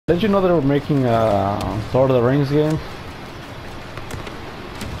Did you know they were making a Lord of the Rings game?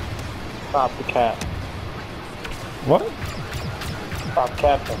 Stop the cap. What? Stop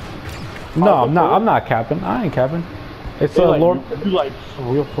capping. No, I'm not. I'm not capping. I ain't capping. It's a like, Lord. You like for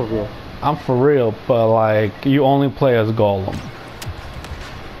real, for real. I'm for real, but like you only play as Gollum.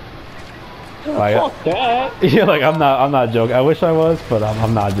 Like, fuck that. Yeah, like I'm not joking. I wish I was, but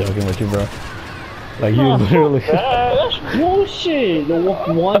I'm not joking with you, bro. Like you literally. That's bullshit. The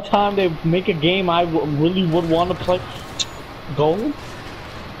one time they make a game I really would want to play. Gollum.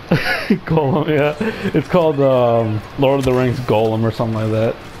 Gollum, yeah. It's called Lord of the Rings Gollum or something like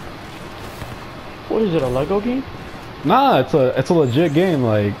that. What is it? A Lego game? Nah, it's a legit game.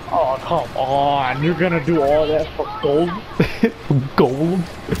 Like. Oh come on! You're gonna do all that for Gollum? Gollum?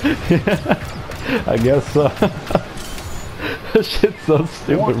 Yeah, I guess so. That shit's so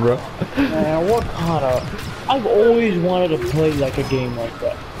stupid, bro. Man, what kind of... I've always wanted to play like a game like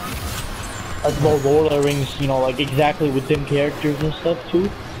that. Like the Lord of the Rings, you know, like exactly with them characters and stuff too.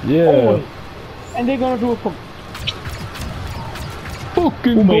 Yeah. Always. And they're gonna do it for...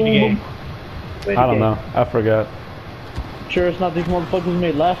 Fucking Who made the game? I don't know. I forgot. Sure it's not these motherfuckers who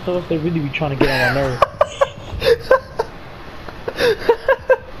made Last of Us. They really be trying to get on my nerves.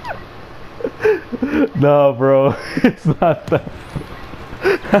 No, bro. It's not that.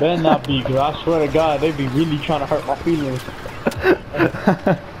 Better not be, cause I swear to God, they be really trying to hurt my feelings.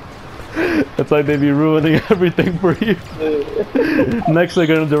 It's like they be ruining everything for you. Next, they're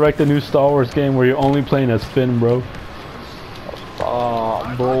gonna direct a new Star Wars game where you're only playing as Finn, bro.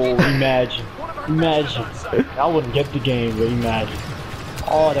 Bro, imagine. Imagine. I wouldn't get the game, but imagine.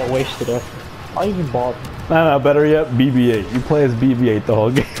 All that wasted effort. Why even bother? Nah, better yet, BB-8. You play as BB-8 the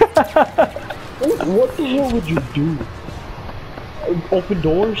whole game. What the hell would you do? Open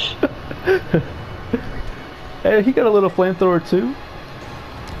doors? Hey, he got a little flamethrower too.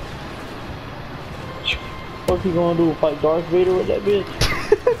 What you gonna do? Fight Darth Vader with that bitch?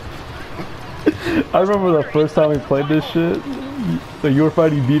 I remember the first time we played this shit. So you were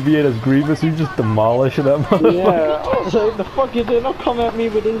fighting BB-8 as Grievous, you just demolished that motherfucker. Yeah, I was like, the fuck is it? Don't come at me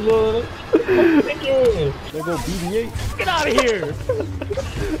with this there go BB-8. Get out of here!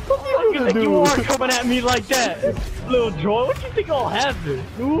 What you think you are coming at me like that? Little Joy, what you think will happen,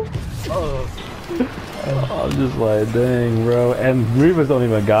 dude? I'm just like, dang, bro. And Grievous don't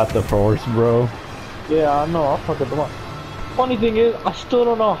even got the Force, bro. Yeah, I know, I fucking don't. Funny thing is, I still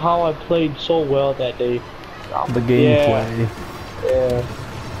don't know how I played so well that day. The gameplay. Yeah.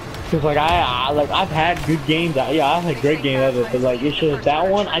 Cause like I've had good games. Yeah, I've had great games of it, but like it's just that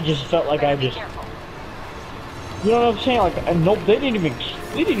one. I just felt like I just, you know what I'm saying? Like, and nope, they didn't even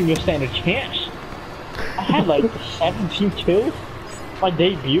stand a chance. I had like 17 kills. My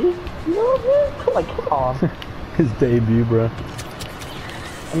debut. You know what I mean? Come on. His debut, bro.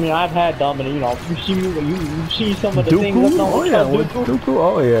 I mean, I've had dominant. You know, you've seen some of the Dooku? things. I've done. Oh yeah, with Dooku.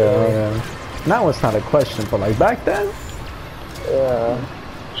 Oh yeah, oh yeah. Now it's not a question, but like back then. Yeah.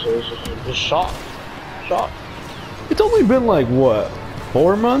 So it's just shock. It's only been like what,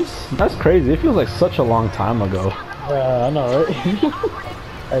 4 months? That's crazy. It feels like such a long time ago. Yeah, I know, right?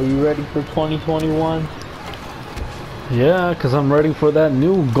 Are you ready for 2021? Yeah, cause I'm ready for that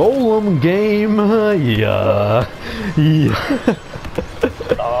new Gollum game. Yeah.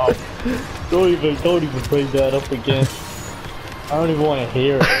 Don't even bring that up again. I don't even want to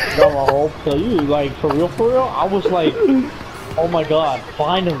hear it. Got my whole play. You like for real? I was like, oh my god,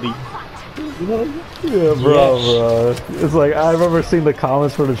 finally. You know? Yeah, bro. It's like I remember seeing the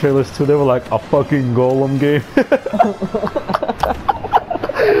comments for the trailers too. They were like a fucking Gollum game.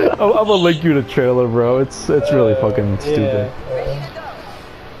 I'm gonna link you the trailer, bro. It's really fucking stupid. Yeah.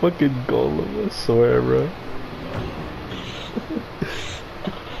 Fucking Gollum, I swear, bro.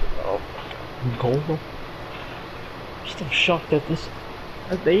 Gollum? I'm still shocked that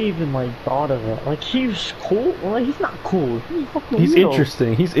they even like thought of it. Like he's cool. Like he's not cool. He's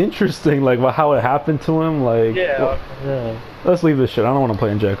interesting. He's interesting. Like how it happened to him. Like yeah. Let's leave this shit. I don't want to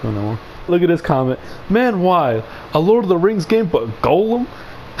play in Jakku anymore. Look at this comment. Man, why a Lord of the Rings game but Gollum?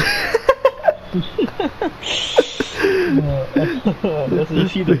 You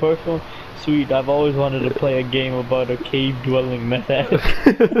see the first one? Sweet. I've always wanted to play a game about a cave dwelling method.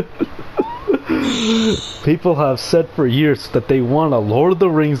 People have said for years that they want a Lord of the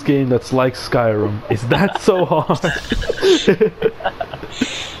Rings game that's like Skyrim. Is that so hard?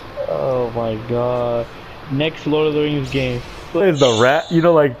 Oh my god. Next Lord of the Rings game. Is the rat, you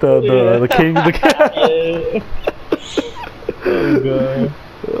know, like the king, the cat? Yeah. Oh god.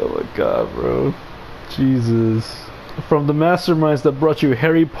 Oh my god, bro. Jesus. From the masterminds that brought you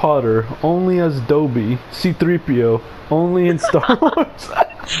Harry Potter, only as Dobby, C-3PO, only in Star Wars.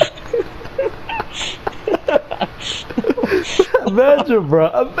 Imagine, bro.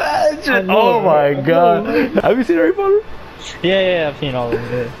 Imagine. Oh my god. Have you seen Harry Potter? Yeah, I've seen all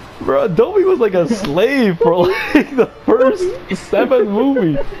of it. Bro, Dobby was like a slave for like the first 7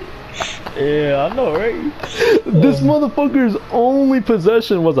 movies. Yeah, I know, right? This motherfucker's only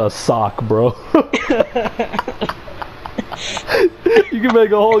possession was a sock, bro. You can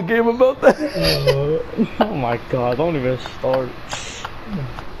make a whole game about that. Oh my god, don't even start.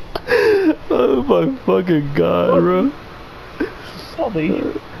 Oh my fucking god, bro.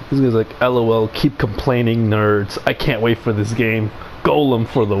 This guy's like, LOL, keep complaining, nerds. I can't wait for this game. Gollum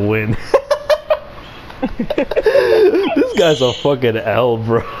for the win. This guy's a fucking L,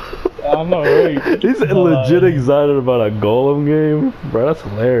 bro. I know, right? He's legit excited about a Gollum game. Bro, that's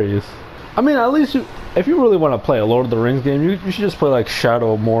hilarious. I mean, at least if you really want to play a Lord of the Rings game, you should just play like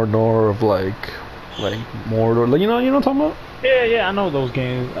Shadow of Mordor of like Mordor. Like, you know what I'm talking about? Yeah, I know those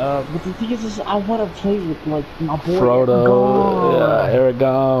games. But the thing is I want to play with like my boy Frodo, yeah,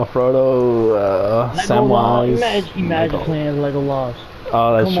 Aragorn, Frodo, Samwise. Imagine playing as Legolas.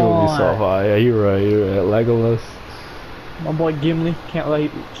 Oh, that shit would be so high. Yeah, you're right. Legolas. My boy Gimli, can't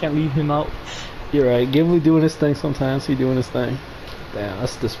leave him out. You're right. Gimli doing his thing sometimes. He doing his thing. Damn,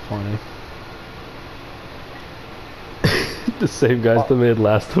 that's disappointing. The same guys that made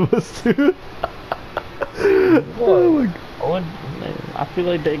Last of Us 2. Oh my god. I feel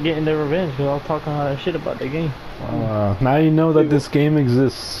like they're getting their revenge because I was talking all that shit about the game. Now you know that this game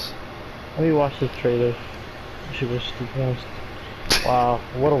exists. Let me watch this trailer. She was stupid. Wow,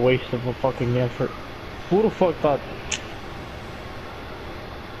 what a waste of a fucking effort. Who the fuck thought?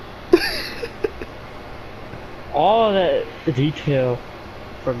 All that detail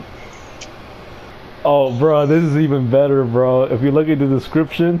from. Oh, bro, this is even better, bro. If you look at the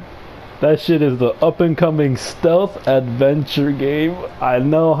description, that shit is the up-and-coming stealth adventure game. I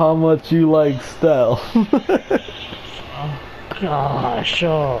know how much you like stealth. Oh, gosh,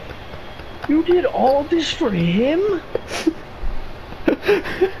 you did all this for him?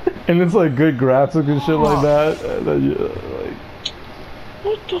 And it's like good graphics and shit like that. And then you, like,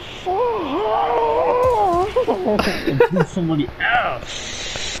 what the fuck? Somebody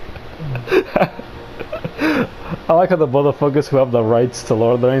else. I like how the motherfuckers who have the rights to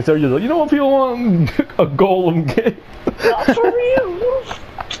Lord of the Rings, they're just like, you know what, people want a Gollum game. Not for real.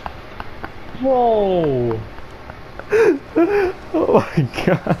 Whoa. Oh my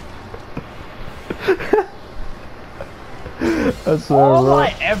god. That's all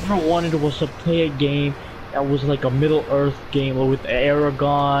I ever wanted was to play a game that was like a Middle Earth game with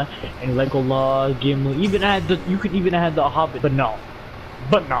Aragorn and Legolas, Gimli. You could even add the Hobbit, but no.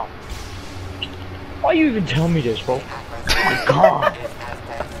 Why you even tell me this, bro? Oh my god.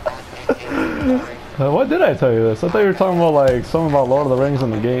 What did I tell you this? I thought you were talking about like something about Lord of the Rings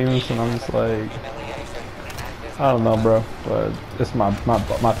and the games, and I'm just like, I don't know, bro. But it's my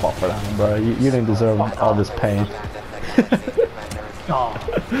fault for that one, bro. You didn't deserve all this pain. Oh.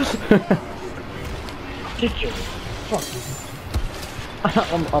 Ridiculous. Fuck you.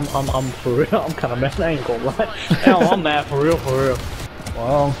 I'm for real. I'm kind of mad. I ain't gonna lie. I'm mad for real.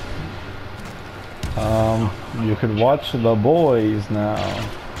 Well, you could watch The Boys now.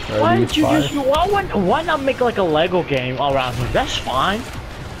 Why didn't you why not make like a Lego game around him? That's fine.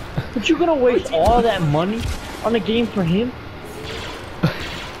 But you're gonna waste all that money on a game for him?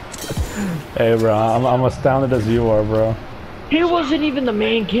 Hey, bro, I'm astounded as you are, bro. He wasn't even the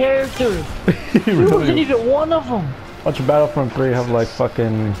main character. He wasn't even one of them. Watch Battlefront 3 have like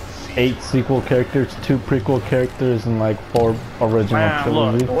fucking 8 sequel characters, 2 prequel characters, and like 4 original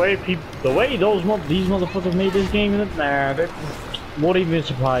trilogy. Look, the way these motherfuckers made this game, nah, they won't even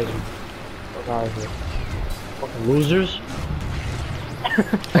surprise me. Fucking losers.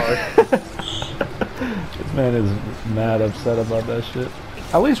 Sorry. This man is mad upset about that shit.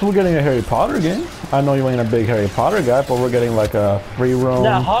 At least we're getting a Harry Potter game. I know you ain't a big Harry Potter guy, but we're getting like a free roam.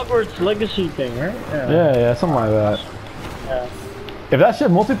 That Hogwarts Legacy thing, right? Yeah, something like that. Yeah. If that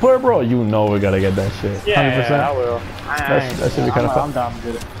shit multiplayer, bro, you know we gotta get that shit. 100%. Yeah, I will. That should be kind of fun. I'm down to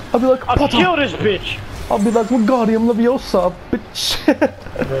get it. I'll be like, I'll kill this bitch! I'll be like, Wingardium Leviosa, bitch.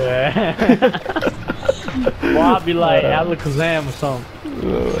 Well, I'll be like Alakazam or something.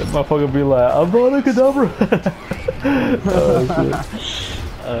 Motherfucker be like, Abracadabra. Oh, shit.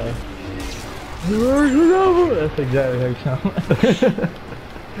 That's exactly how you sound.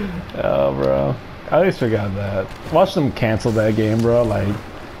 Oh, bro. At least we got that. Watch them cancel that game, bro. Like,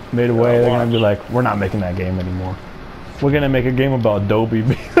 midway, they're gonna be like, we're not making that game anymore. We're gonna make a game about Dobby.